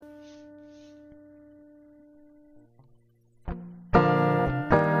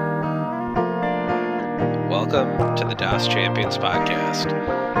Welcome to the DOS Champions podcast.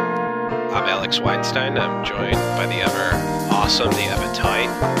 I'm Alex Weinstein. I'm joined by the ever awesome, the ever tight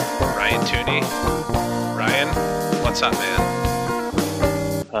Ryan Tooney. Ryan, what's up,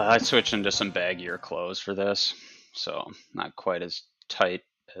 man? I switched into some baggier clothes for this, so not quite as tight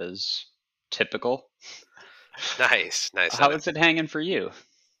as typical. Nice. How is it hanging for you?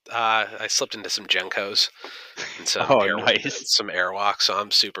 I slipped into some Jenkos and some some Airwalks, so I'm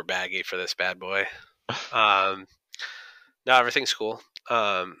super baggy for this bad boy. No, everything's cool.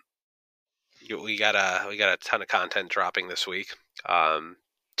 We got a ton of content dropping this week.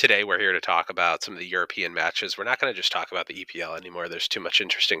 Today we're here to talk about some of the European matches. We're not going to just talk about the EPL anymore. There's too much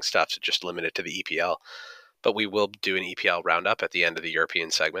interesting stuff to just limit it to the EPL. But we will do an EPL roundup at the end of the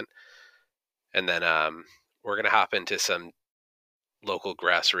European segment. And then we're going to hop into some local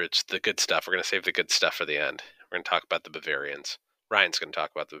grassroots, the good stuff. We're going to save the good stuff for the end. We're going to talk about the Bavarians. Ryan's going to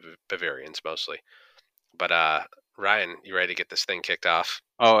talk about the Bavarians mostly. But Ryan, you ready to get this thing kicked off?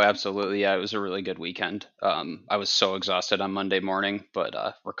 Oh, absolutely. Yeah, it was a really good weekend. I was so exhausted on Monday morning, but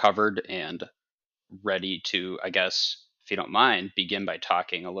recovered and ready to, I guess, if you don't mind, begin by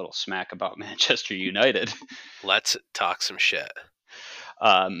talking a little smack about Manchester United. Let's talk some shit.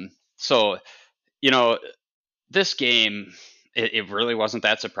 So, this game, it really wasn't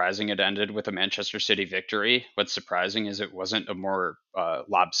that surprising. It ended with a Manchester City victory. What's surprising is it wasn't a more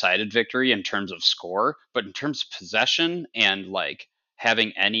lopsided victory in terms of score, but in terms of possession and like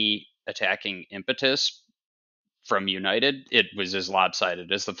having any attacking impetus from United, it was as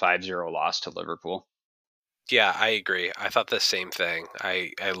lopsided as the 5-0 loss to Liverpool. Yeah, I agree. I thought the same thing.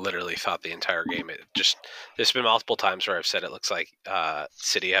 I literally thought the entire game. There's been multiple times where I've said it looks like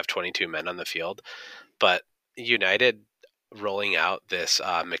City have 22 men on the field, but United rolling out this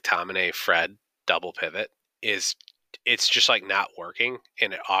McTominay Fred double pivot it's just like not working,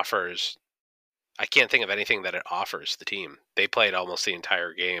 and it offers. I can't think of anything that it offers the team. They played almost the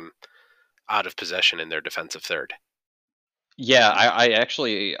entire game out of possession in their defensive third. Yeah,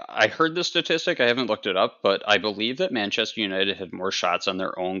 I heard the statistic. I haven't looked it up, but I believe that Manchester United had more shots on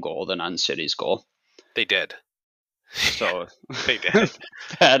their own goal than on City's goal. They did. So they did.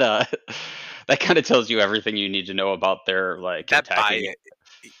 That kind of tells you everything you need to know about their attacking.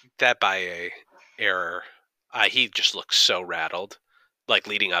 That Baye error. He just looked so rattled, like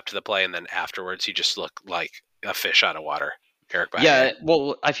leading up to the play, and then afterwards he just looked like a fish out of water. Eric Baye. Yeah,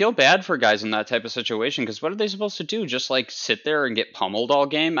 well, I feel bad for guys in that type of situation because what are they supposed to do? Just like sit there and get pummeled all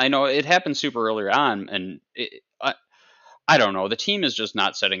game? I know it happened super early on, and I don't know. The team is just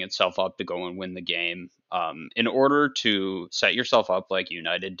not setting itself up to go and win the game. In order to set yourself up like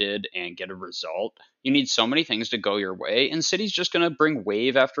United did and get a result, you need so many things to go your way, and City's just going to bring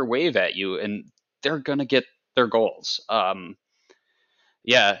wave after wave at you, and they're going to get their goals. I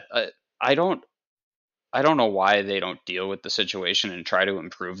don't know why they don't deal with the situation and try to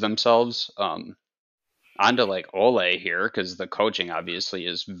improve themselves. On to like Ole here, because the coaching obviously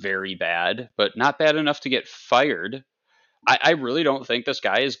is very bad, but not bad enough to get fired. I really don't think this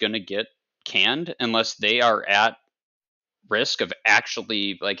guy is going to get canned unless they are at risk of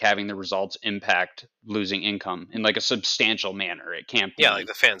actually like having the results impact losing income in like a substantial manner. It can't be. Yeah, like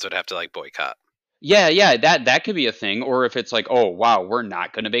the fans would have to like boycott. Yeah, that could be a thing. Or if it's like, oh wow, we're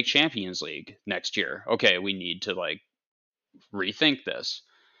not going to make Champions League next year. Okay, we need to like rethink this.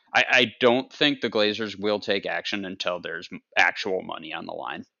 I don't think the Glazers will take action until there's actual money on the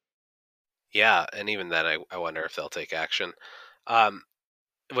line. Yeah, and even then, I wonder if they'll take action.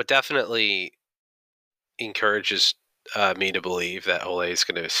 What definitely encourages me to believe that Ole is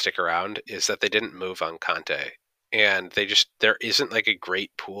going to stick around is that they didn't move on Conte, and there isn't like a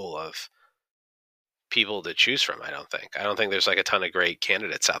great pool of people to choose from. I don't think there's like a ton of great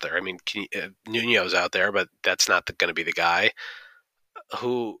candidates out there. I mean, Nuno's out there, but that's not going to be the guy.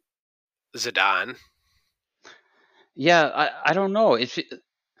 Who Zidane? Yeah, I don't know.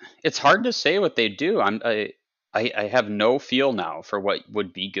 It's hard to say what they do. I have no feel now for what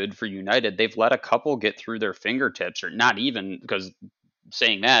would be good for United. They've let a couple get through their fingertips, or not even, because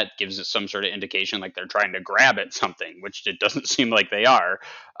saying that gives us some sort of indication like they're trying to grab at something, which it doesn't seem like they are.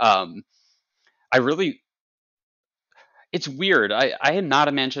 It's weird. I am not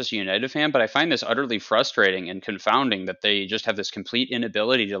a Manchester United fan, but I find this utterly frustrating and confounding that they just have this complete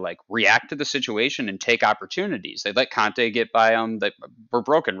inability to like react to the situation and take opportunities. They let Conte get by them. We're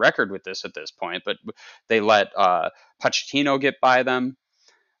broken record with this at this point, but they let Pochettino get by them.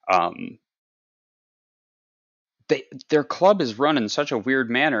 Their club is run in such a weird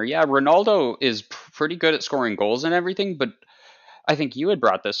manner. Yeah, Ronaldo is pretty good at scoring goals and everything, but I think you had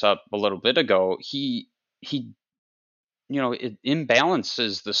brought this up a little bit ago. He it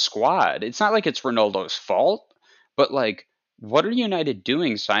imbalances the squad. It's not like it's Ronaldo's fault, but like, what are United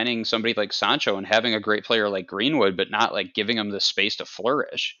doing signing somebody like Sancho and having a great player like Greenwood, but not like giving him the space to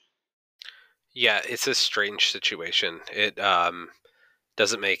flourish? Yeah, it's a strange situation. It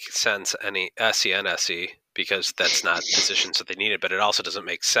doesn't make sense any SENSE because that's not positions that they needed, but it also doesn't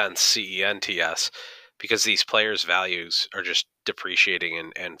make sense CENTS because these players' values are just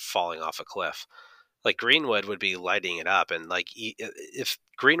depreciating and falling off a cliff. Like Greenwood would be lighting it up, and like if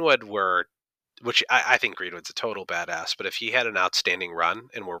Greenwood were, which I think Greenwood's a total badass, but if he had an outstanding run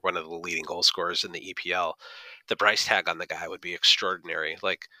and were one of the leading goal scorers in the EPL, the price tag on the guy would be extraordinary.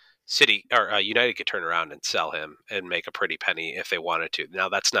 Like City or United could turn around and sell him and make a pretty penny if they wanted to. Now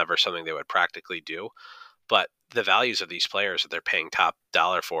that's never something they would practically do, but the values of these players that they're paying top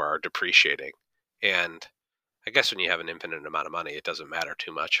dollar for are depreciating. And I guess when you have an infinite amount of money, it doesn't matter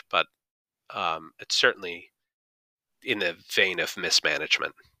too much, but it's certainly in the vein of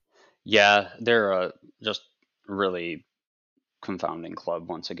mismanagement. Yeah, they're just really confounding club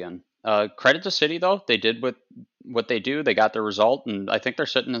once again. Credit to City though; they did what they do. They got their result, and I think they're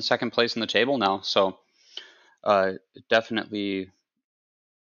sitting in second place in the table now. So definitely,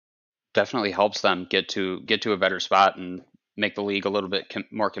 definitely helps them get to a better spot and make the league a little bit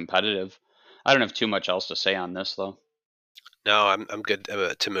more competitive. I don't have too much else to say on this though. No, I'm good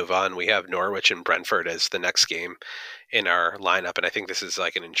to move on. We have Norwich and Brentford as the next game in our lineup, and I think this is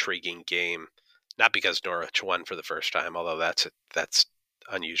like an intriguing game. Not because Norwich won for the first time, although that's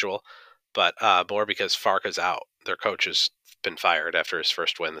unusual, but more because Farke's out. Their coach has been fired after his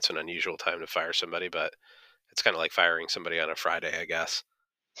first win. That's an unusual time to fire somebody, but it's kind of like firing somebody on a Friday, I guess.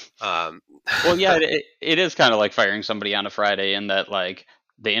 Um, Well, yeah, it is kind of like firing somebody on a Friday in that like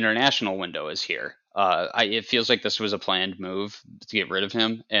the international window is here. It feels like this was a planned move to get rid of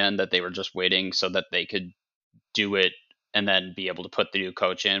him, and that they were just waiting so that they could do it and then be able to put the new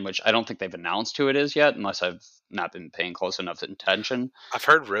coach in, which I don't think they've announced who it is yet, unless I've not been paying close enough attention. I've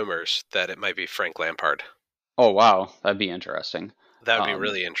heard rumors that it might be Frank Lampard. Oh wow, that'd be interesting. That would be Um,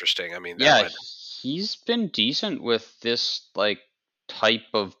 really interesting. I mean, that yeah, would. he's been decent with this like type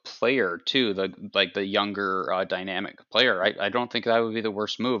of player too. The younger dynamic player. I don't think that would be the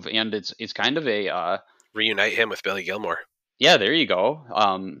worst move, and it's kind of a Reunite him with Billy Gilmore. yeah. There you go.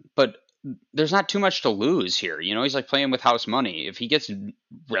 But there's not too much to lose here. He's like playing with house money. If he gets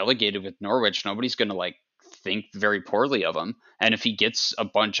relegated with Norwich, nobody's gonna like think very poorly of him. And if he gets a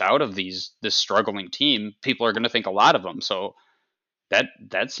bunch out of this struggling team, people are gonna think a lot of him. So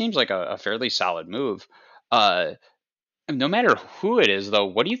that seems like a fairly solid move. Uh, no matter who it is, though,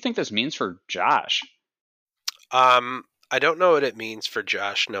 what do you think this means for Josh? I don't know what it means for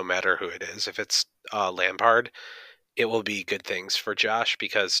Josh, no matter who it is. If it's Lampard, it will be good things for Josh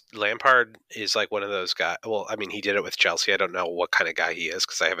because Lampard is like one of those guys. Well, I mean, he did it with Chelsea. I don't know what kind of guy he is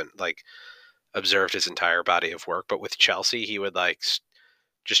because I haven't like observed his entire body of work. But with Chelsea, he would like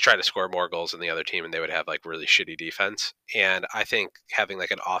just try to score more goals than the other team, and they would have like really shitty defense. And I think having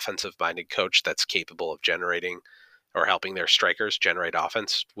like an offensive minded coach that's capable of generating or helping their strikers generate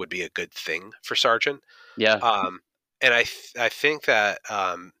offense would be a good thing for Sargent. Yeah, Um, and I think that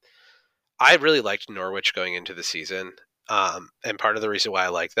I really liked Norwich going into the season. And part of the reason why I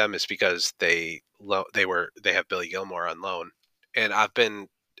like them is because they have Billy Gilmore on loan, and I've been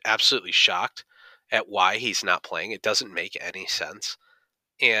absolutely shocked at why he's not playing. It doesn't make any sense.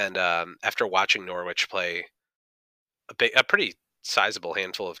 And after watching Norwich play a pretty sizable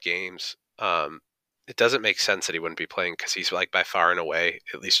handful of games, it doesn't make sense that he wouldn't be playing because he's like by far and away,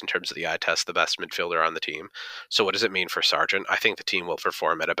 at least in terms of the eye test, the best midfielder on the team. So what does it mean for Sargent? I think the team will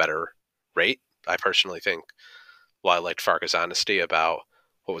perform at a better rate. I personally think, while I liked Farka's honesty about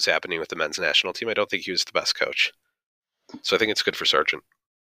what was happening with the men's national team, I don't think he was the best coach. So I think it's good for Sargent.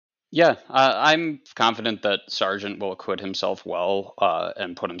 yeah. I'm confident that Sargent will acquit himself well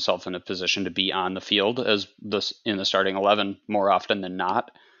and put himself in a position to be on the field as this in the starting 11 more often than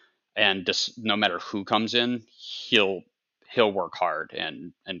not. And just no matter who comes in, he'll work hard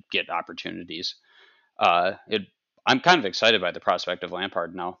and get opportunities. It I'm kind of excited by the prospect of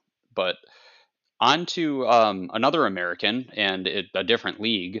Lampard now, but on to another American and a different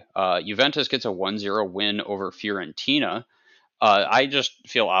league. Juventus gets a 1-0 win over Fiorentina. I just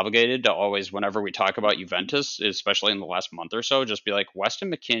feel obligated to always, whenever we talk about Juventus, especially in the last month or so, just be like,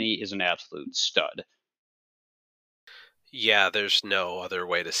 Weston McKennie is an absolute stud. Yeah, there's no other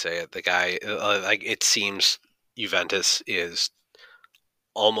way to say it. The guy, like, it seems Juventus is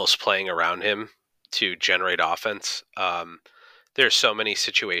almost playing around him to generate offense. There's so many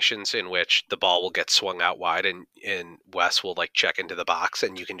situations in which the ball will get swung out wide and Wes will like check into the box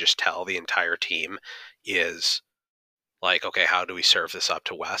and you can just tell the entire team is like, okay, how do we serve this up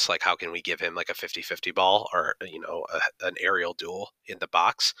to Wes? Like, how can we give him like a 50-50 ball or, an aerial duel in the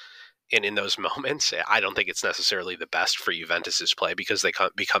box? And in those moments, I don't think it's necessarily the best for Juventus's play because they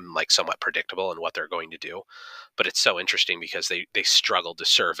become like somewhat predictable in what they're going to do. But it's so interesting because they struggle to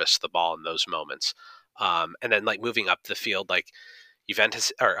service the ball in those moments. And then like moving up the field, like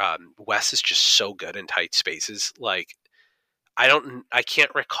Juventus or Wes is just so good in tight spaces. Like I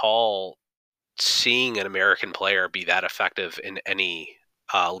can't recall seeing an American player be that effective in any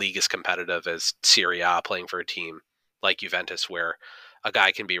league as competitive as Serie A playing for a team like Juventus, where a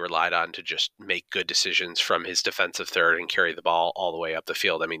guy can be relied on to just make good decisions from his defensive third and carry the ball all the way up the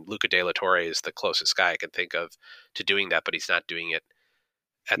field. I mean, Luca De La Torre is the closest guy I can think of to doing that, but he's not doing it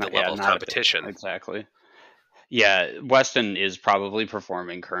at the Not, yeah, level of not at the, competition. exactly. Yeah, Weston is probably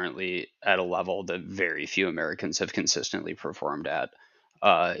performing currently at a level that very few Americans have consistently performed at.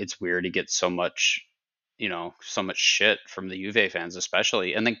 It's weird he gets so much, so much shit from the Juve fans,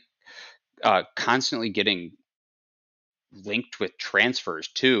 especially, and then constantly getting linked with transfers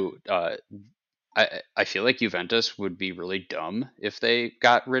too. I feel like Juventus would be really dumb if they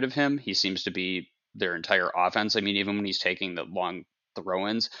got rid of him. He seems to be their entire offense. I mean, even when he's taking the long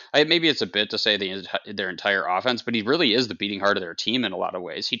throw-ins, maybe it's a bit to say their entire offense, but he really is the beating heart of their team in a lot of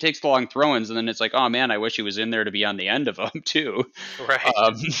ways. He takes the long throw-ins, and then it's like, oh man, I wish he was in there to be on the end of them too. Right.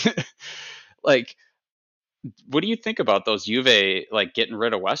 Um, like, what do you think about those Juve like getting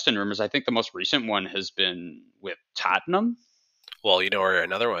rid of Weston rumors? I think the most recent one has been with Tottenham. Well, where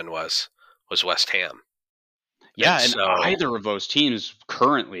another one was West Ham. Yeah, And and so either of those teams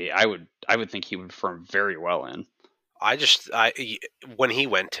currently, I would think he would perform very well in. when he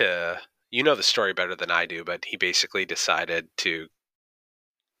went to, the story better than I do, but he basically decided to,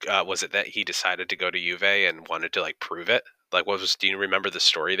 was it that he decided to go to Juve and wanted to like prove it? Like, do you remember the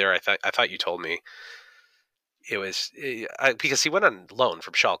story there? I thought you told me it was because he went on loan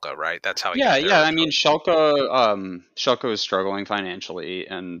from Schalke, right? That's how he Yeah, got there yeah. I mean, originally. Schalke was struggling financially,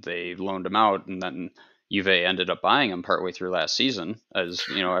 and they loaned him out, and then Juve ended up buying him partway through last season. As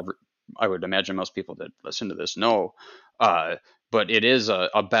you know, I would imagine most people that listen to this know. Uh, but it is a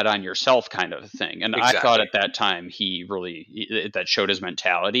bet on yourself kind of thing, and I thought Exactly. at that time that showed his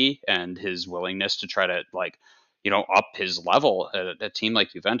mentality and his willingness to try to up his level at a team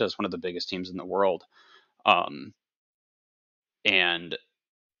like Juventus, one of the biggest teams in the world. Um, and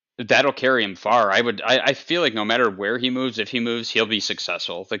that'll carry him far. I feel like no matter where he moves, if he moves, he'll be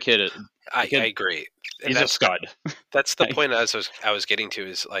successful. The I kid, agree, and he's a stud. that's the Like, point I was getting to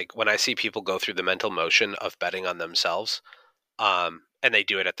is like when I see people go through the mental motion of betting on themselves, and they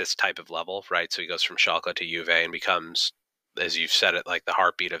do it at this type of level, right? So he goes from Schalke to Juve and becomes, as you've said it, like the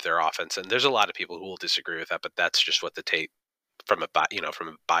heartbeat of their offense. And there's a lot of people who will disagree with that, but that's just what the tape from a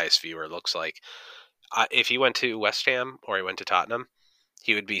biased viewer looks like. If he went to West Ham or he went to Tottenham,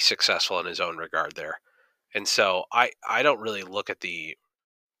 he would be successful in his own regard there. And so I don't really look at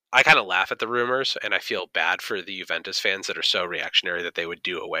I kind of laugh at the rumors, and I feel bad for the Juventus fans that are so reactionary that they would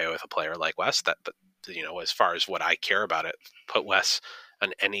do away with a player like Wes. But as far as what I care about it, put Wes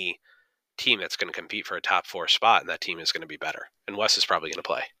on any team that's going to compete for a top four spot, and that team is going to be better. And Wes is probably going to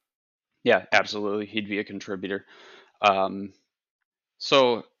play. yeah, absolutely, he'd be a contributor. Um,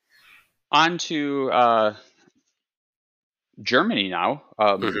 so on to Germany now.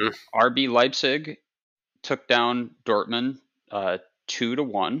 Mm-hmm. RB Leipzig took down Dortmund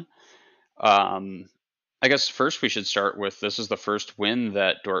 2-1. Um, I guess first we should start with this is the first win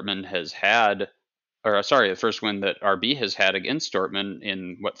that Dortmund has had, or sorry, the first win that RB has had against Dortmund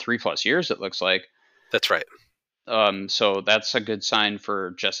in what 3+ years it looks like. That's right. So that's a good sign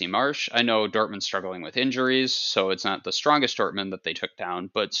for Jesse Marsch. I know Dortmund's struggling with injuries, so it's not the strongest Dortmund that they took down,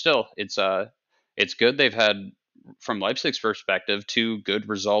 but still, it's good. They've had, from Leipzig's perspective, two good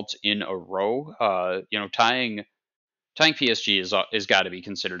results in a row. Tying PSG is got to be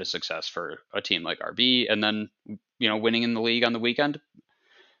considered a success for a team like RB, and then winning in the league on the weekend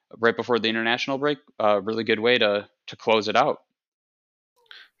right before the international break, really good way to close it out.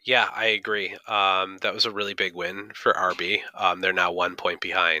 Yeah, I agree. That was a really big win for RB. They're now 1 point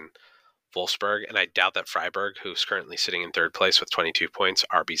behind Wolfsburg, and I doubt that Freiburg, who's currently sitting in third place with 22 points,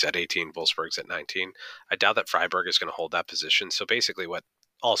 RB's at 18, Wolfsburg's at 19. I doubt that Freiburg is going to hold that position. So basically, what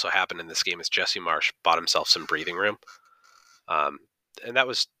also happened in this game is Jesse Marsch bought himself some breathing room, um, and that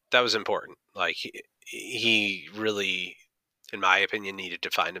was important. Like he really, in my opinion, needed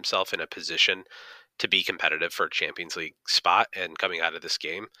to find himself in a position to be competitive for a Champions League spot, and coming out of this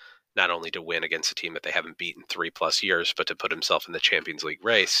game, not only to win against a team that they haven't beaten 3+ years, but to put himself in the Champions League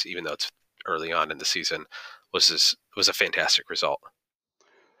race, even though it's early on in the season, was a fantastic result.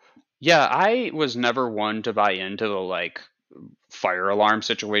 Yeah, I was never one to buy into the like fire alarm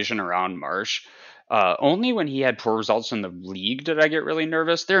situation around Marsh. Only when he had poor results in the league did I get really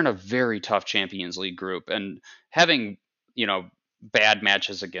nervous. They're in a very tough Champions League group, and having you know bad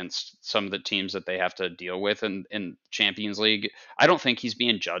matches against some of the teams that they have to deal with in Champions League, I don't think he's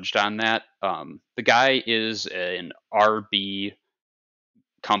being judged on that. The guy is an RB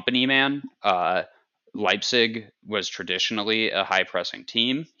company man. Leipzig was traditionally a high pressing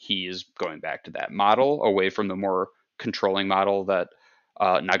team. He is going back to that model away from the more controlling model that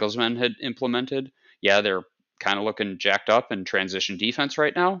Nagelsmann had implemented. Yeah, they're kind of looking jacked up in transition defense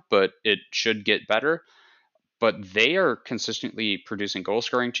right now, but it should get better. But they are consistently producing goal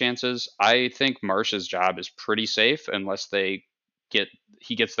scoring chances. I think Marsh's job is pretty safe unless get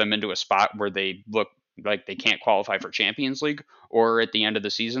he gets them into a spot where they look like they can't qualify for Champions League, or at the end of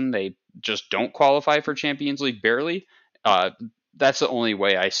the season they just don't qualify for Champions League barely. Uh, that's the only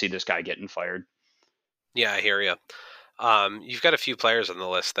way I see this guy getting fired. Yeah, I hear you. You've got a few players on the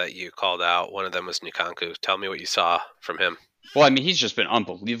list that you called out. One of them was Nukanku. Tell me what you saw from him. Well, I mean, he's just been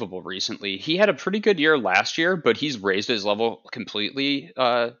unbelievable recently. He had a pretty good year last year, but he's raised his level completely.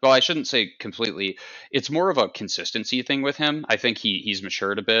 Well, I shouldn't say completely. It's more of a consistency thing with him. I think he's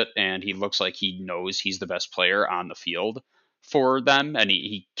matured a bit, and he looks like he knows he's the best player on the field for them, and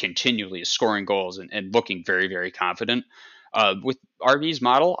he continually is scoring goals and looking very, very confident. With RB's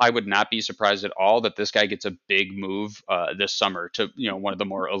model, I would not be surprised at all that this guy gets a big move this summer to one of the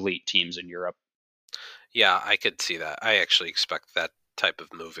more elite teams in Europe. Yeah, I could see that. I actually expect that type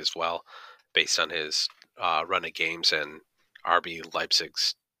of move as well, based on his run of games and RB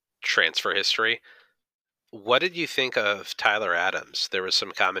Leipzig's transfer history. What did you think of Tyler Adams? There was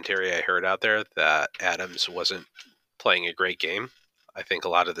some commentary I heard out there that Adams wasn't playing a great game. I think a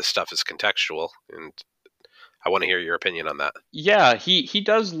lot of this stuff is contextual, and I want to hear your opinion on that. Yeah, he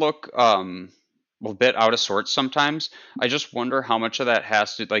does look a bit out of sorts sometimes. I just wonder how much of that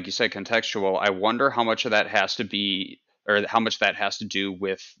has to, like you said, contextual. I wonder how much of that has to be, or how much that has to do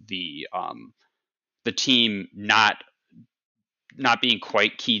with the team not being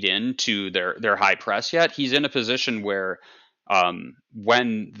quite keyed in to their high press yet. He's in a position where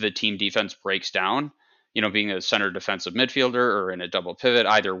when the team defense breaks down, being a center defensive midfielder or in a double pivot,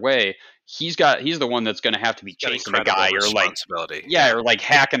 either way, he's the one that's going to have to be He's got chasing a incredible guy or like responsibility. yeah, Yeah. or like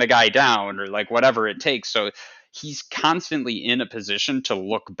hacking a guy down or like whatever it takes. So he's constantly in a position to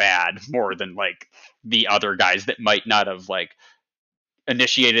look bad more than like the other guys that might not have like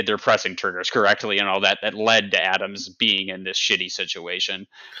initiated their pressing triggers correctly and all that led to Adams being in this shitty situation.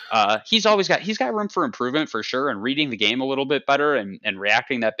 He's got room for improvement for sure, and reading the game a little bit better and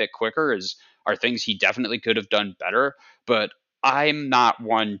reacting that bit quicker is are things he definitely could have done better. But I'm not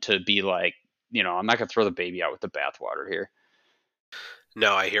one to be like, I'm not gonna throw the baby out with the bathwater here.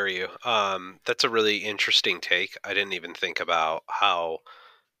 No, I hear you. That's a really interesting take. I didn't even think about how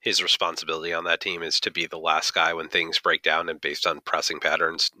his responsibility on that team is to be the last guy when things break down, and based on pressing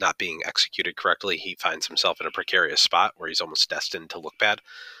patterns not being executed correctly, he finds himself in a precarious spot where he's almost destined to look bad.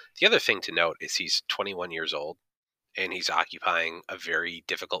 The other thing to note is he's 21 years old and he's occupying a very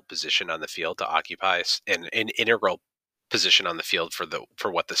difficult position on the field to occupy, an integral position on the field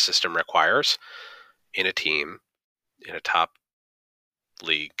for what the system requires in a team in a top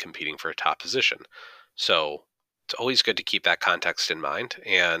league competing for a top position. So it's always good to keep that context in mind.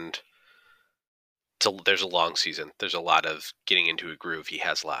 And there's a long season. There's a lot of getting into a groove he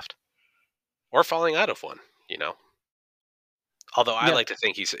has left, or falling out of one. You know, although I Yeah, like to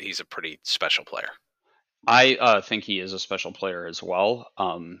think he's a pretty special player. I think he is a special player as well.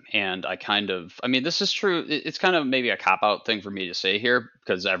 And I mean, this is true. It's kind of maybe a cop out thing for me to say here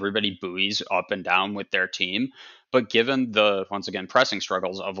because everybody buoys up and down with their team. But given the, once again, pressing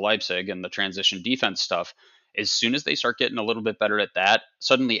struggles of Leipzig and the transition defense stuff, as soon as they start getting a little bit better at that,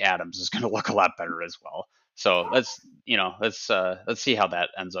 suddenly Adams is going to look a lot better as well. So let's see how that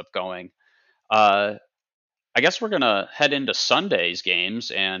ends up going. Uh, I guess we're gonna head into Sunday's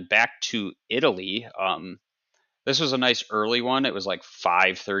games and back to Italy. This was a nice early one. It was like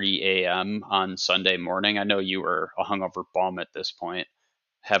 5:30 a.m. on Sunday morning. I know you were a hungover bum at this point,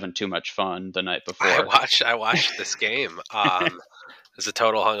 having too much fun the night before. I watched this game. As a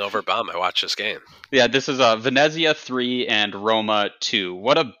total hungover bum, I watched this game. Yeah, this is Venezia 3 and Roma 2.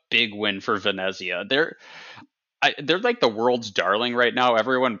 What a big win for Venezia. They're like the world's darling right now.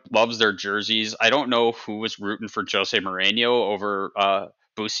 Everyone loves their jerseys. I don't know who was rooting for Jose Mourinho over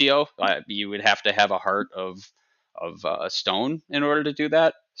Busio. You would have to have a heart of stone in order to do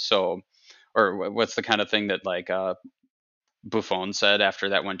that. So, or what's the kind of thing that like Buffon said after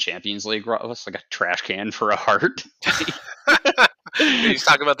that one Champions League? It's like a trash can for a heart. He's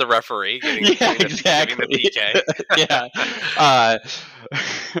talking about the referee giving Yeah, giving the exactly. PK. Yeah.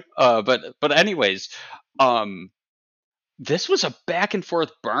 Uh, but anyways, um, this was a back and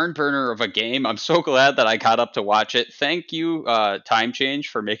forth barn burner of a game. I'm so glad that I got up to watch it. Thank you, Time Change,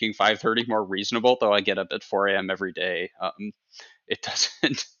 for making 5:30 more reasonable. Though I get up at 4 a.m. every day, it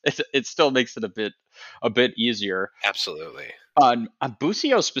doesn't. It still makes it a bit easier. Absolutely. On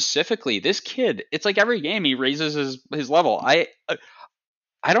Busio specifically, this kid, it's like every game he raises his level. I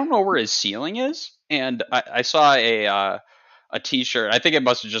don't know where his ceiling is, and I saw a T-shirt. I think it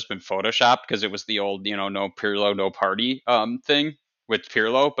must have just been photoshopped because it was the old, no Pirlo, no party thing with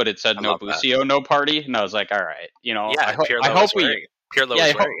Pirlo, but it said I no love that. Busio, no party, and I was like, all right, Yeah, and I Pirlo hope was we, wearing it. Pirlo yeah,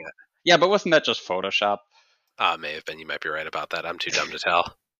 was wearing it. yeah, but wasn't that just Photoshop? May have been. You might be right about that. I'm too dumb to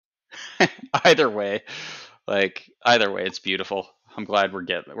tell. Either way, either way, it's beautiful. I'm glad we're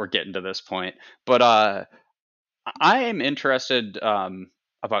getting to this point, but I am interested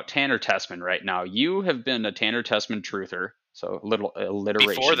about Tanner Tessman right now. You have been a Tanner Tessman truther, so a little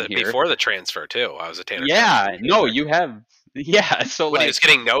alliteration here. Before the transfer too, I was a Tanner Tessman Yeah, no, truther. you have. Yeah, so When he was like,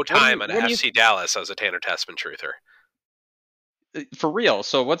 getting no what do time you on what do you FC Dallas, I was a Tanner Tessman truther. for real?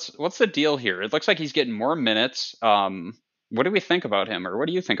 So what's the deal here? It looks like he's getting more minutes. What do we think about him, or what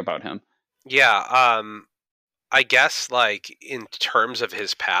do you think about him? Yeah, I guess like in terms of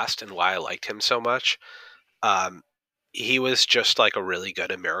his past and why I liked him so much, um, he was just like a really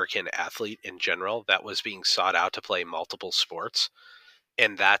good American athlete in general that was being sought out to play multiple sports.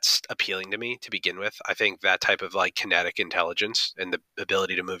 And that's appealing to me to begin with. I think that type of like kinetic intelligence and the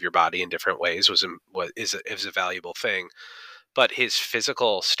ability to move your body in different ways is a valuable thing. But his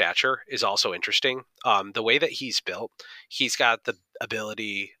physical stature is also interesting. The way that he's built, he's got the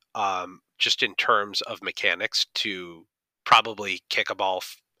ability, just in terms of mechanics, to probably kick a ball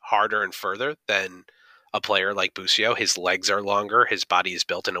harder and further than a player like Busio. His legs are longer. His body is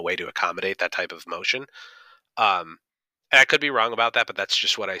built in a way to accommodate that type of motion. Um, and I could be wrong about that, but that's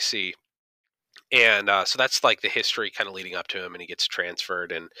just what I see. And so that's like the history kind of leading up to him, and he gets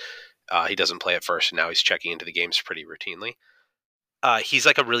transferred, and he doesn't play at first, and now he's checking into the games pretty routinely. He's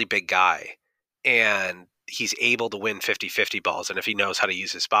like a really big guy, and he's able to win 50-50 balls. And if he knows how to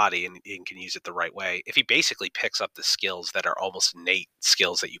use his body and can use it the right way, if he basically picks up the skills that are almost innate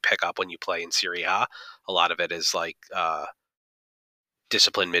skills that you pick up when you play in Serie a lot of it is like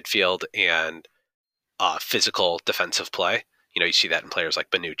disciplined midfield and physical defensive play. You know, you see that in players like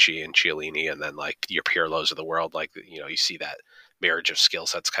Bonucci and Chiellini, and then like your Pirlo's of the world. Like, you see that marriage of skill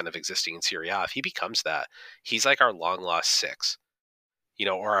sets kind of existing in Serie A. If he becomes that, he's like our long lost six,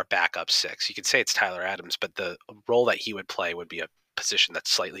 or our backup six. You could say it's Tyler Adams, but the role that he would play would be a position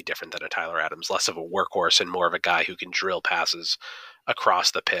that's slightly different than a Tyler Adams, less of a workhorse and more of a guy who can drill passes across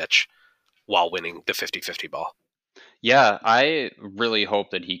the pitch while winning the 50-50 ball. Yeah, I really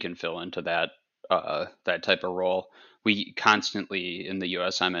hope that he can fill into that type of role. We constantly in the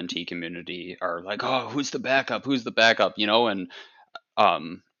USMNT community are like, "Oh, who's the backup? Who's the backup?" And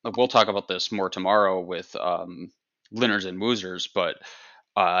we'll talk about this more tomorrow with Linners and Woozers, but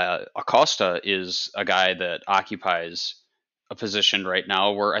Acosta is a guy that occupies a position right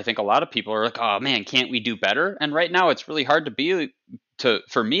now where I think a lot of people are like, "Oh man, can't we do better?" And right now, it's really hard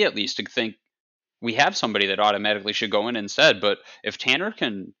for me at least, to think we have somebody that automatically should go in instead. But if Tanner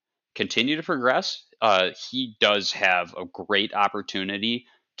can continue to progress, he does have a great opportunity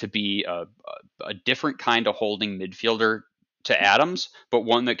to be a different kind of holding midfielder to Adams, but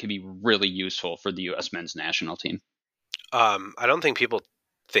one that could be really useful for the U.S. men's national team. I don't think people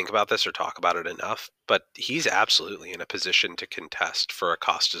think about this or talk about it enough, but he's absolutely in a position to contest for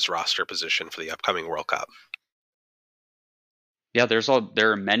Acosta's roster position for the upcoming World Cup. Yeah,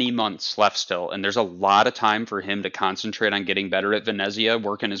 there are many months left still, and there's a lot of time for him to concentrate on getting better at Venezia,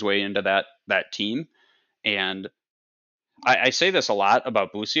 working his way into that team. And I say this a lot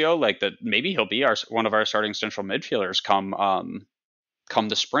about Busio, like that maybe he'll be one of our starting central midfielders come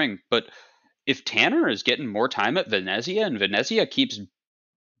the spring. But if Tanner is getting more time at Venezia and Venezia keeps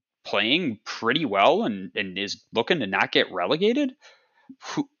playing pretty well and is looking to not get relegated,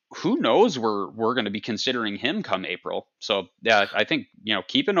 who knows where we're going to be considering him come April. So yeah, I think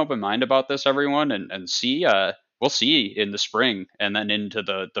keep an open mind about this, everyone, and see. We'll see in the spring and then into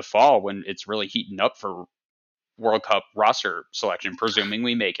the fall when it's really heating up for World Cup roster selection, presuming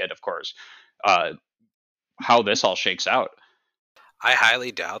we make it, of course. Uh, how this all shakes out. I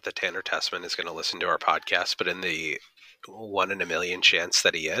highly doubt that Tanner Tessman is going to listen to our podcast, but in the 1 in a million chance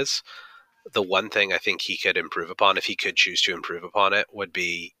that he is, the one thing I think he could improve upon, if he could choose to improve upon it, would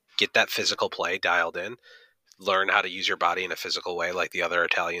be get that physical play dialed in, learn how to use your body in a physical way like the other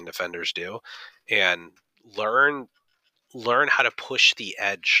Italian defenders do, and learn learn how to push the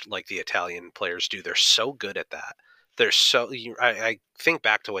edge like the Italian players do. They're so good at that. They're so. I think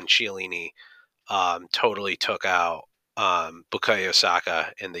back to when Chiellini totally took out Bukayo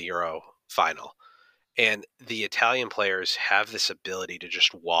Saka in the Euro final. And the Italian players have this ability to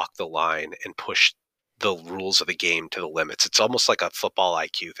just walk the line and push the rules of the game to the limits. It's almost like a football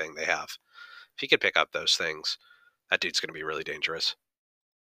IQ thing they have. If he could pick up those things, that dude's going to be really dangerous.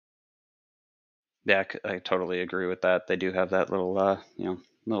 Yeah, I totally agree with that. They do have that little,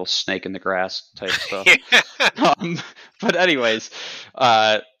 little snake in the grass type stuff. Yeah. Um, but anyways,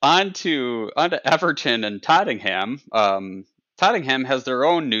 on to Everton and Tottenham. Tottenham has their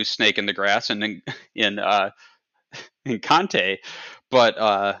own new snake in the grass, and in Conte,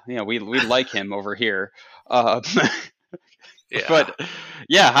 but we like him over here. Uh, Yeah. but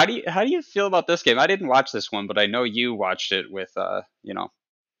yeah, how do you feel about this game? I didn't watch this one, but I know you watched it with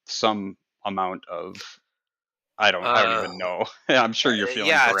some amount of I don't Uh, even know. I'm sure you're feeling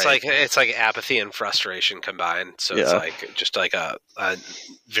yeah, great. it's like apathy and frustration combined. So it's Yeah. like just like a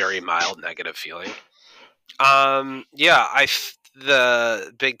very mild negative feeling. Yeah,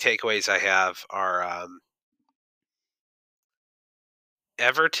 the big takeaways I have are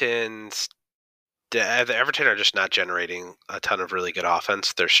Everton's the Everton are just not generating a ton of really good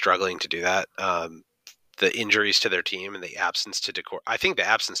offense. They're struggling to do that. The injuries to their team and the absence to Decore. I think the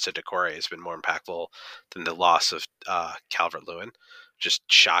absence to Decore has been more impactful than the loss of Calvert Lewin. Just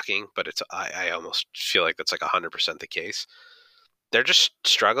shocking, but I almost feel like that's like 100% the case. They're just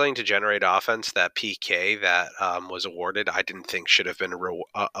struggling to generate offense. That PK that was awarded, I didn't think should have been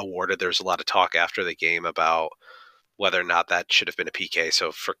awarded. There's a lot of talk after the game about whether or not that should have been a PK.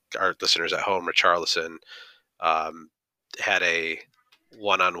 So for our listeners at home, Richarlison um, had a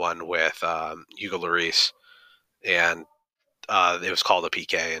one-on-one with Hugo Lloris, and it was called a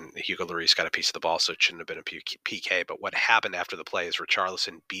PK, and Hugo Lloris got a piece of the ball, so it shouldn't have been a PK. But what happened after the play is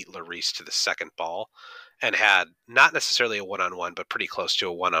Richarlison beat Lloris to the second ball and had not necessarily a one-on-one, but pretty close to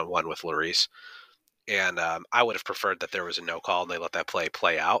a one-on-one with Lloris. And I would have preferred that there was a no call and they let that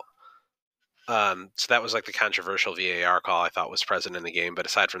play out. So that was like the controversial VAR call I thought was present in the game. But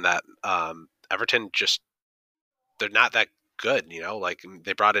aside from that, Everton just they're not that good. Like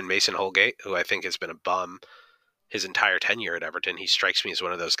they brought in Mason Holgate, who I think has been a bum his entire tenure at Everton. He strikes me as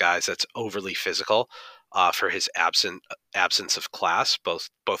one of those guys that's overly physical for his absence of class,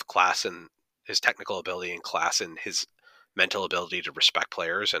 both class and his technical ability and class and his mental ability to respect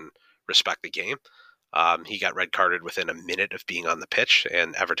players and respect the game. He got red carded within a minute of being on the pitch,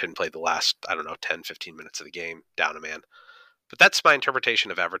 and Everton played the last, I don't know, 10, 15 minutes of the game down a man. But that's my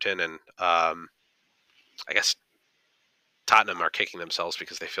interpretation of Everton, and I guess Tottenham are kicking themselves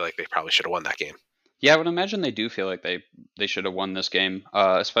because they feel like they probably should have won that game. Yeah, I would imagine they do feel like they should have won this game.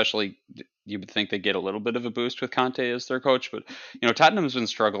 Especially, you would think they get a little bit of a boost with Conte as their coach, but Tottenham's been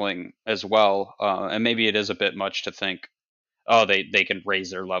struggling as well, and maybe it is a bit much to think, oh, they can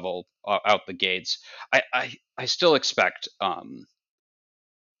raise their level out the gates. I still expect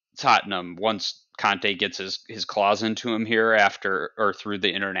Tottenham, once Conte gets his claws into him here after or through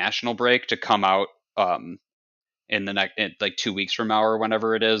the international break, to come out in the next like 2 weeks from now or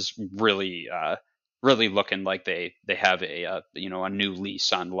whenever it is, really looking like they have a new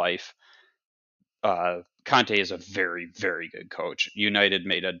lease on life. Conte is a very, very good coach. United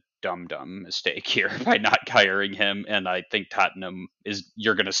made a dumb mistake here by not hiring him, and I think Tottenham is,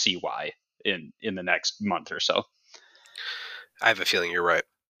 you're going to see why in the next month or so. I have a feeling you're right.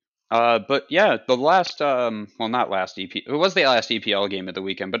 But yeah, the last, well, not last EP, it was the last EPL game of the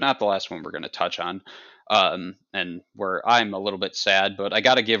weekend, but not the last one we're going to touch on. And where I'm a little bit sad, but I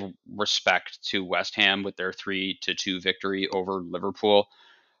got to give respect to West Ham with their 3-2 victory over Liverpool.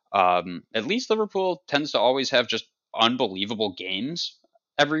 At least Liverpool tends to always have just unbelievable games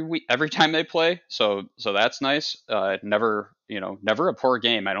every week, every time they play. So that's nice. Never a poor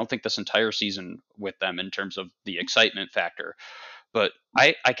game. I don't think this entire season with them in terms of the excitement factor. But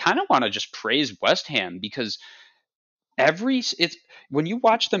I kind of want to just praise West Ham because it's when you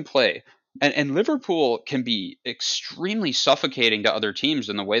watch them play, and Liverpool can be extremely suffocating to other teams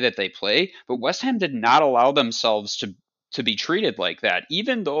in the way that they play, but West Ham did not allow themselves to be treated like that,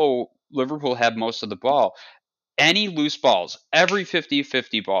 even though Liverpool had most of the ball. Any loose balls, every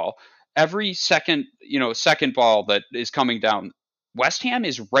 50-50 ball, every second ball that is coming down, West Ham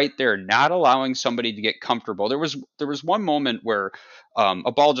is right there, not allowing somebody to get comfortable. There was one moment where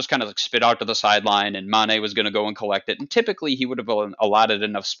a ball just kind of like spit out to the sideline, and Mane was going to go and collect it. And typically, he would have allotted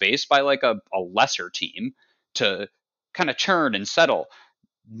enough space by like a lesser team to kind of churn and settle.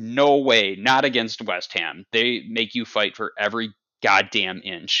 No way, not against West Ham. They make you fight for every goddamn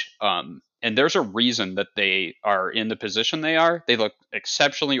inch. And there's a reason that they are in the position they are. They look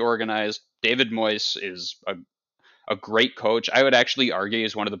exceptionally organized. David Moyes is a great coach. I would actually argue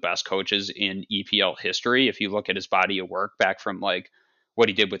he's one of the best coaches in EPL history. If you look at his body of work back from like what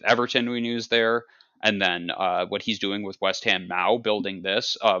he did with Everton when he was there, and then what he's doing with West Ham now, building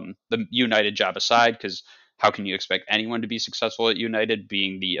this. The United job aside, because how can you expect anyone to be successful at United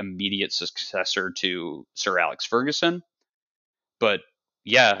being the immediate successor to Sir Alex Ferguson? But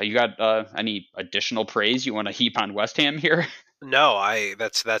yeah, you got any additional praise you want to heap on West Ham here? No, I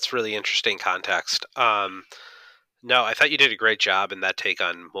that's really interesting context. No, I thought you did a great job, and that take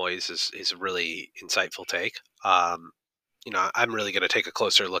on Moyes is a really insightful take. I'm really going to take a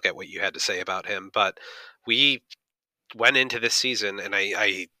closer look at what you had to say about him. But we went into this season, and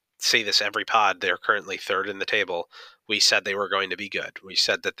I say this every pod, they're currently third in the table. We said they were going to be good. We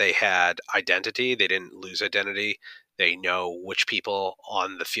said that they had identity. They didn't lose identity. They know which people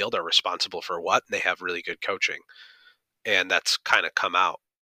on the field are responsible for what, and they have really good coaching. And that's kind of come out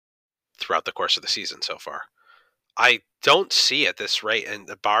throughout the course of the season so far. I don't see at this rate, and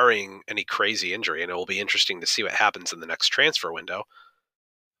barring any crazy injury, and it will be interesting to see what happens in the next transfer window.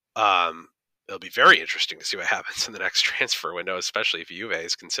 Um, it'll be very interesting to see what happens in the next transfer window, especially if Juve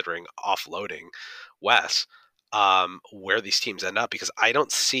is considering offloading Wes. Where these teams end up, because I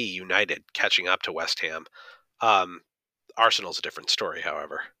don't see United catching up to West Ham. Arsenal's a different story,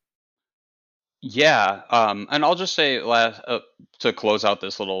 however. Yeah, and I'll just say last to close out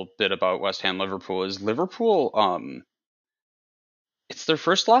this little bit about West Ham Liverpool is Liverpool. It's their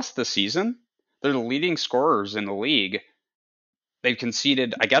first loss this season. They're the leading scorers in the league. They've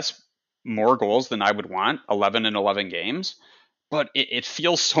conceded, I guess, more goals than I would want, 11 in 11 games. But it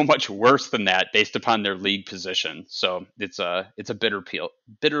feels so much worse than that based upon their league position. So it's a bitter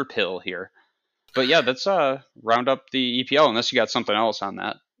pill here. But yeah, let's round up the EPL unless you got something else on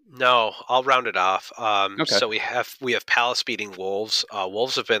that. No, I'll round it off. Okay. So we have Palace beating Wolves.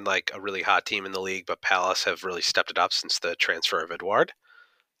 Wolves have been like a really hot team in the league, but Palace have really stepped it up since the transfer of Edouard.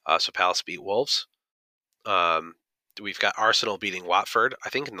 So Palace beat Wolves. Um, we've got Arsenal beating Watford. I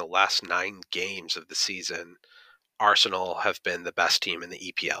think in the last 9 games of the season, Arsenal have been the best team in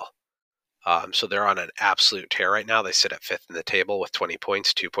the EPL. So they're on an absolute tear right now. They sit at fifth in the table with 20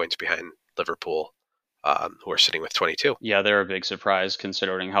 points, 2 points behind Liverpool, who are sitting with 22. Yeah, they're a big surprise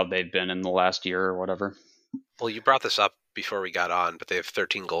considering how they've been in the last year or whatever. Well, you brought this up before we got on, but they have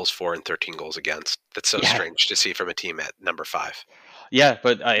 13 goals for and 13 goals against. That's so Yeah. strange to see from a team at number 5. Yeah,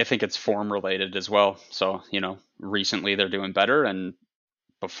 but I think it's form related as well. So, recently they're doing better, and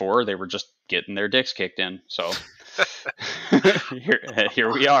before they were just getting their dicks kicked in. So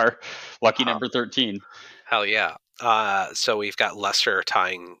here we are, lucky Um, number 13. hell yeah. So we've got Leicester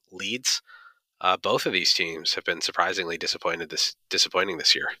tying Leeds. Both of these teams have been surprisingly disappointing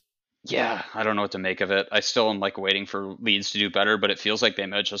this year. Yeah, I don't know what to make of it. I still am like waiting for Leeds to do better, but it feels like they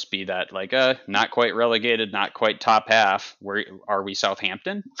might just be that like not quite relegated, not quite top half. Where are we,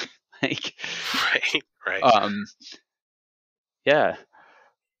 Southampton? like Right, right. um yeah.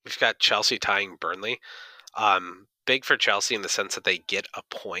 We've got Chelsea tying Burnley. Big for Chelsea in the sense that they get a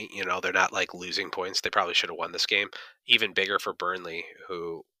point. They're not like losing points. They probably should have won this game. Even bigger for Burnley,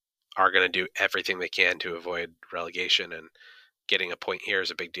 who are going to do everything they can to avoid relegation, and getting a point here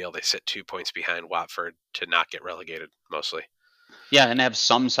is a big deal. They sit 2 points behind Watford to not get relegated, mostly. Yeah, and have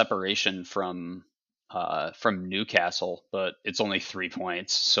some separation from Newcastle, but it's only 3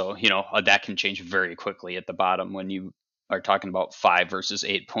 points. So, that can change very quickly at the bottom when you are talking about 5 versus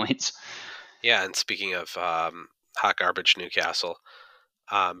 8 points. Yeah, and speaking of hot garbage Newcastle,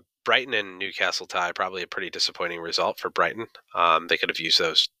 Brighton and Newcastle tie, probably a pretty disappointing result for Brighton. They could have used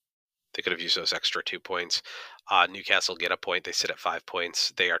those. They could have used those extra 2 points. Newcastle get a point. They sit at 5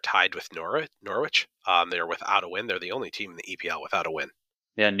 points. They are tied with Norwich. They are without a win. They're the only team in the EPL without a win.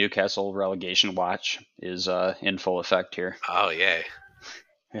 Yeah, Newcastle relegation watch is in full effect here. Oh, yay.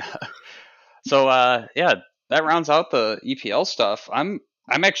 Yeah. So yeah, that rounds out the EPL stuff. I'm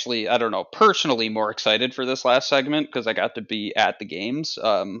actually, I don't know, personally more excited for this last segment because I got to be at the games.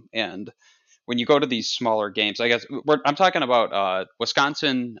 And when you go to these smaller games, I guess I'm talking about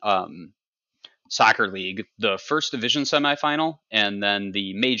Wisconsin Soccer League, the first division semifinal, and then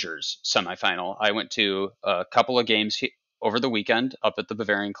the majors semifinal. I went to a couple of games over the weekend up at the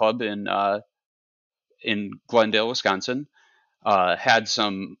Bavarian Club in Glendale, Wisconsin. Had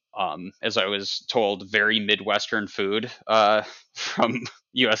some, as I was told, very Midwestern food from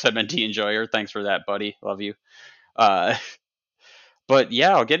USMNT Enjoyer. Thanks for that, buddy. Love you. Uh, but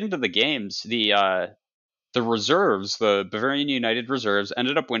yeah, I'll get into the games. The reserves, the Bavarian United reserves,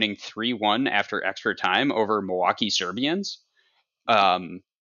 ended up winning 3-1 after extra time over Milwaukee Serbians. Um,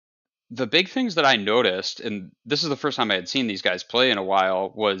 the big things that I noticed, and this is the first time I had seen these guys play in a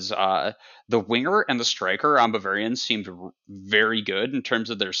while, was the winger and the striker on Bavarian seemed very good in terms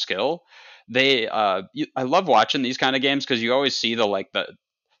of their skill. I love watching these kind of games because you always see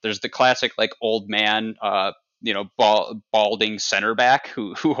there's the classic like old man, balding center back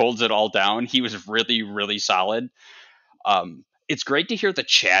who holds it all down. He was really really solid. It's great to hear the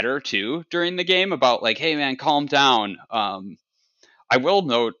chatter too during the game about like, hey man, calm down. I will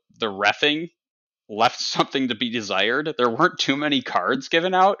note the refing left something to be desired. There weren't too many cards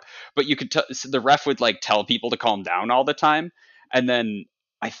given out, but you could the ref would like tell people to calm down all the time, and then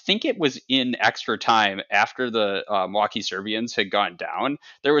I think it was in extra time after the Milwaukee Serbians had gone down.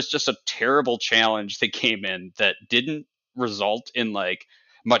 There was just a terrible challenge that came in that didn't result in like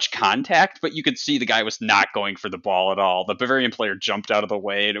much contact, but you could see the guy was not going for the ball at all. The Bavarian player jumped out of the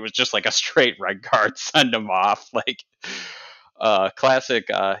way, and it was just like a straight red card, send him off. Like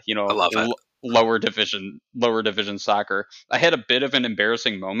classic, I love it. lower division soccer. I had a bit of an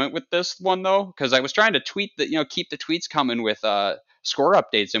embarrassing moment with this one though, because I was trying to tweet that, keep the tweets coming with score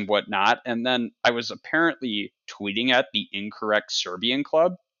updates and whatnot, and then I was apparently tweeting at the incorrect Serbian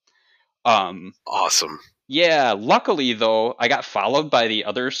club. Um, Awesome. yeah, luckily though, I got followed by the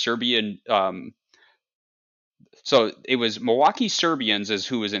other Serbian. So it was Milwaukee Serbians is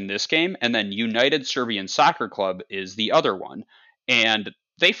who was in this game, and then United Serbian Soccer Club is the other one. And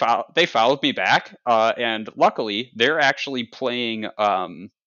they followed me back, and luckily they're actually playing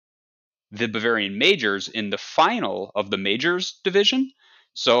the Bavarian Majors in the final of the Majors division.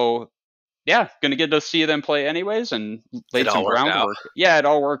 So yeah, gonna get to see them play anyways, and It laid some all worked out. groundwork. Yeah, it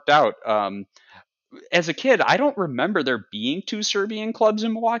all worked out. As a kid, I don't remember there being two Serbian clubs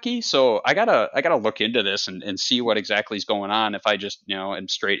in Milwaukee, so I gotta look into this and see what exactly is going on. If I just am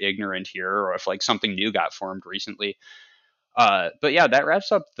straight ignorant here, or if like something new got formed recently. But yeah, that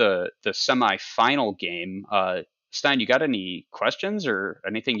wraps up the semifinal game. Stein, you got any questions or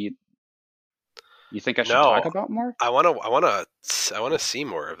anything you think I should talk No, about more? I want to see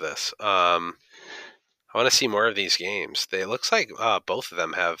more of this. I want to see more of these games. It looks like both of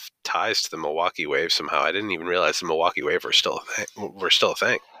them have ties to the Milwaukee Wave somehow. I didn't even realize the Milwaukee Wave were still a thing. Were still a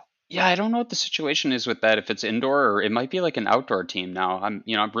thing. Yeah, I don't know what the situation is with that. If it's indoor or it might be like an outdoor team now. I'm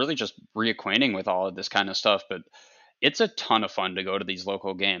really just reacquainting with all of this kind of stuff, but it's a ton of fun to go to these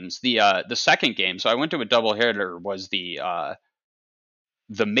local games. The second game, so I went to a doubleheader, was the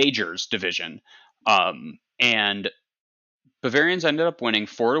majors division, and Bavarians ended up winning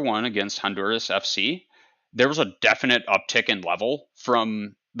 4-1 against Honduras FC. There was a definite uptick in level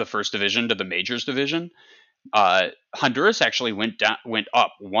from the first division to the majors division. Honduras actually went up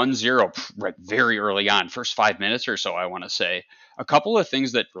 1-0 right very early on, first 5 minutes or so, I want to say. A couple of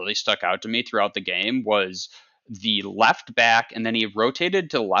things that really stuck out to me throughout the game was the left back, and then he rotated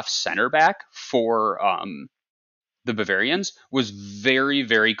to left center back for the Bavarians, was very,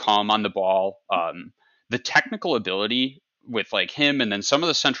 very calm on the ball. The technical ability with like him and then some of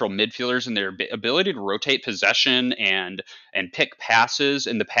the central midfielders and their ability to rotate possession and pick passes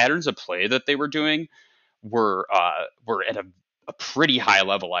and the patterns of play that they were doing were at a pretty high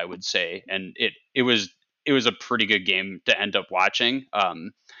level, I would say, and it was a pretty good game to end up watching.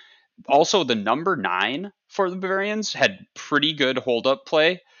 Also, the number 9 for the Bavarians had pretty good hold up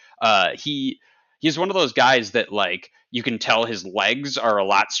play. He's one of those guys that like you can tell his legs are a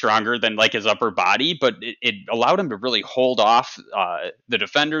lot stronger than like his upper body, but it allowed him to really hold off the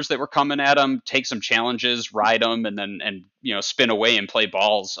defenders that were coming at him, take some challenges, ride them, and then spin away and play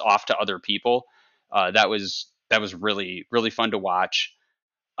balls off to other people. That was really really fun to watch.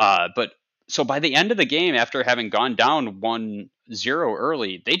 But so by the end of the game, after having gone down 1-0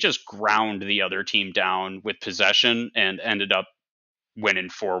 early, they just ground the other team down with possession and ended up winning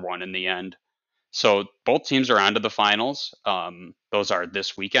 4-1 in the end. So both teams are on to the finals. Those are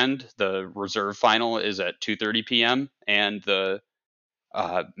this weekend. The reserve final is at 2:30 p.m. and the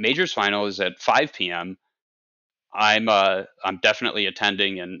majors final is at 5 p.m. I'm definitely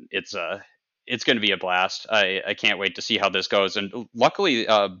attending, and it's going to be a blast. I can't wait to see how this goes. And luckily,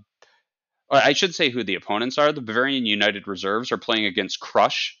 I should say who the opponents are. The Bavarian United Reserves are playing against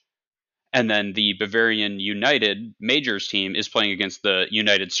Crush, and then the Bavarian United Majors team is playing against the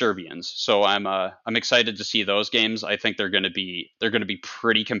United Serbians. So I'm excited to see those games. I think they're going to be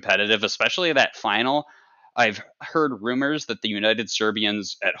pretty competitive, especially that final. I've heard rumors that the United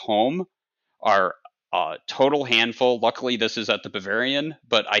Serbians at home are a total handful. Luckily, this is at the Bavarian,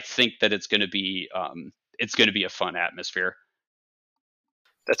 but I think that it's going to be a fun atmosphere.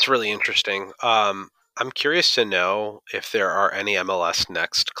 That's really interesting. I'm curious to know if there are any MLS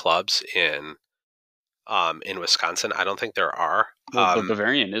Next clubs in in Wisconsin. I don't think there are. Well, the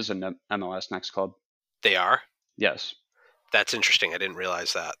Bavarian is an MLS Next club. They are? Yes. That's interesting. I didn't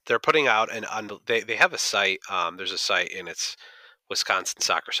realize that. They're putting out they have a site. There's a site, and it's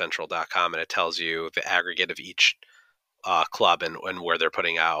wisconsins.soccercentral.com, and it tells you the aggregate of each club and where they're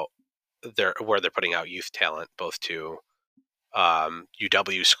putting out youth talent, both to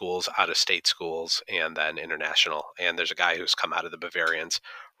UW schools, out of state schools, and then international. And there's a guy who's come out of the Bavarians,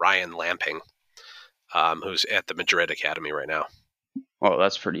 Rian Lamping, who's at the Madrid Academy right now. Well,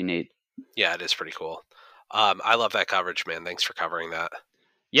 that's pretty neat. Yeah, it is pretty cool. I love that coverage, man. Thanks for covering that.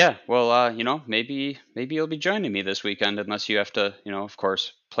 Yeah, well, maybe you'll be joining me this weekend, unless you have to, of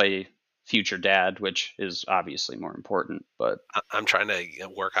course, play future dad, which is obviously more important. But I'm trying to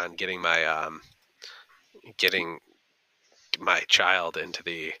work on getting my child into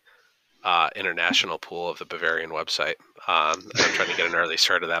the international pool of the Bavarian website. I'm trying to get an early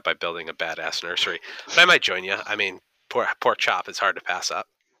start of that by building a badass nursery. But I might join you. I mean, pork chop is hard to pass up.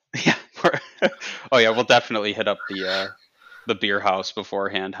 Yeah. Oh yeah, we'll definitely hit up the beer house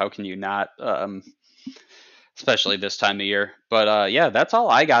beforehand. How can you not? Especially this time of year. But yeah, that's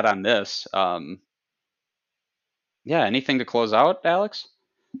all I got on this. Yeah, anything to close out, Alex?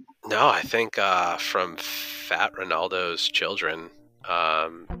 No, I think from Fat Ronaldo's children,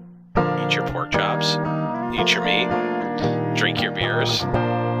 eat your pork chops, eat your meat, drink your beers,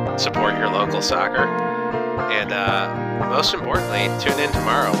 support your local soccer, and most importantly, tune in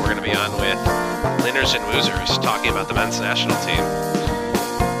tomorrow. We're going to be on with Winners and Losers, talking about the men's national team.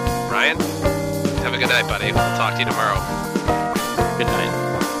 Ryan, have a good night, buddy. We'll talk to you tomorrow.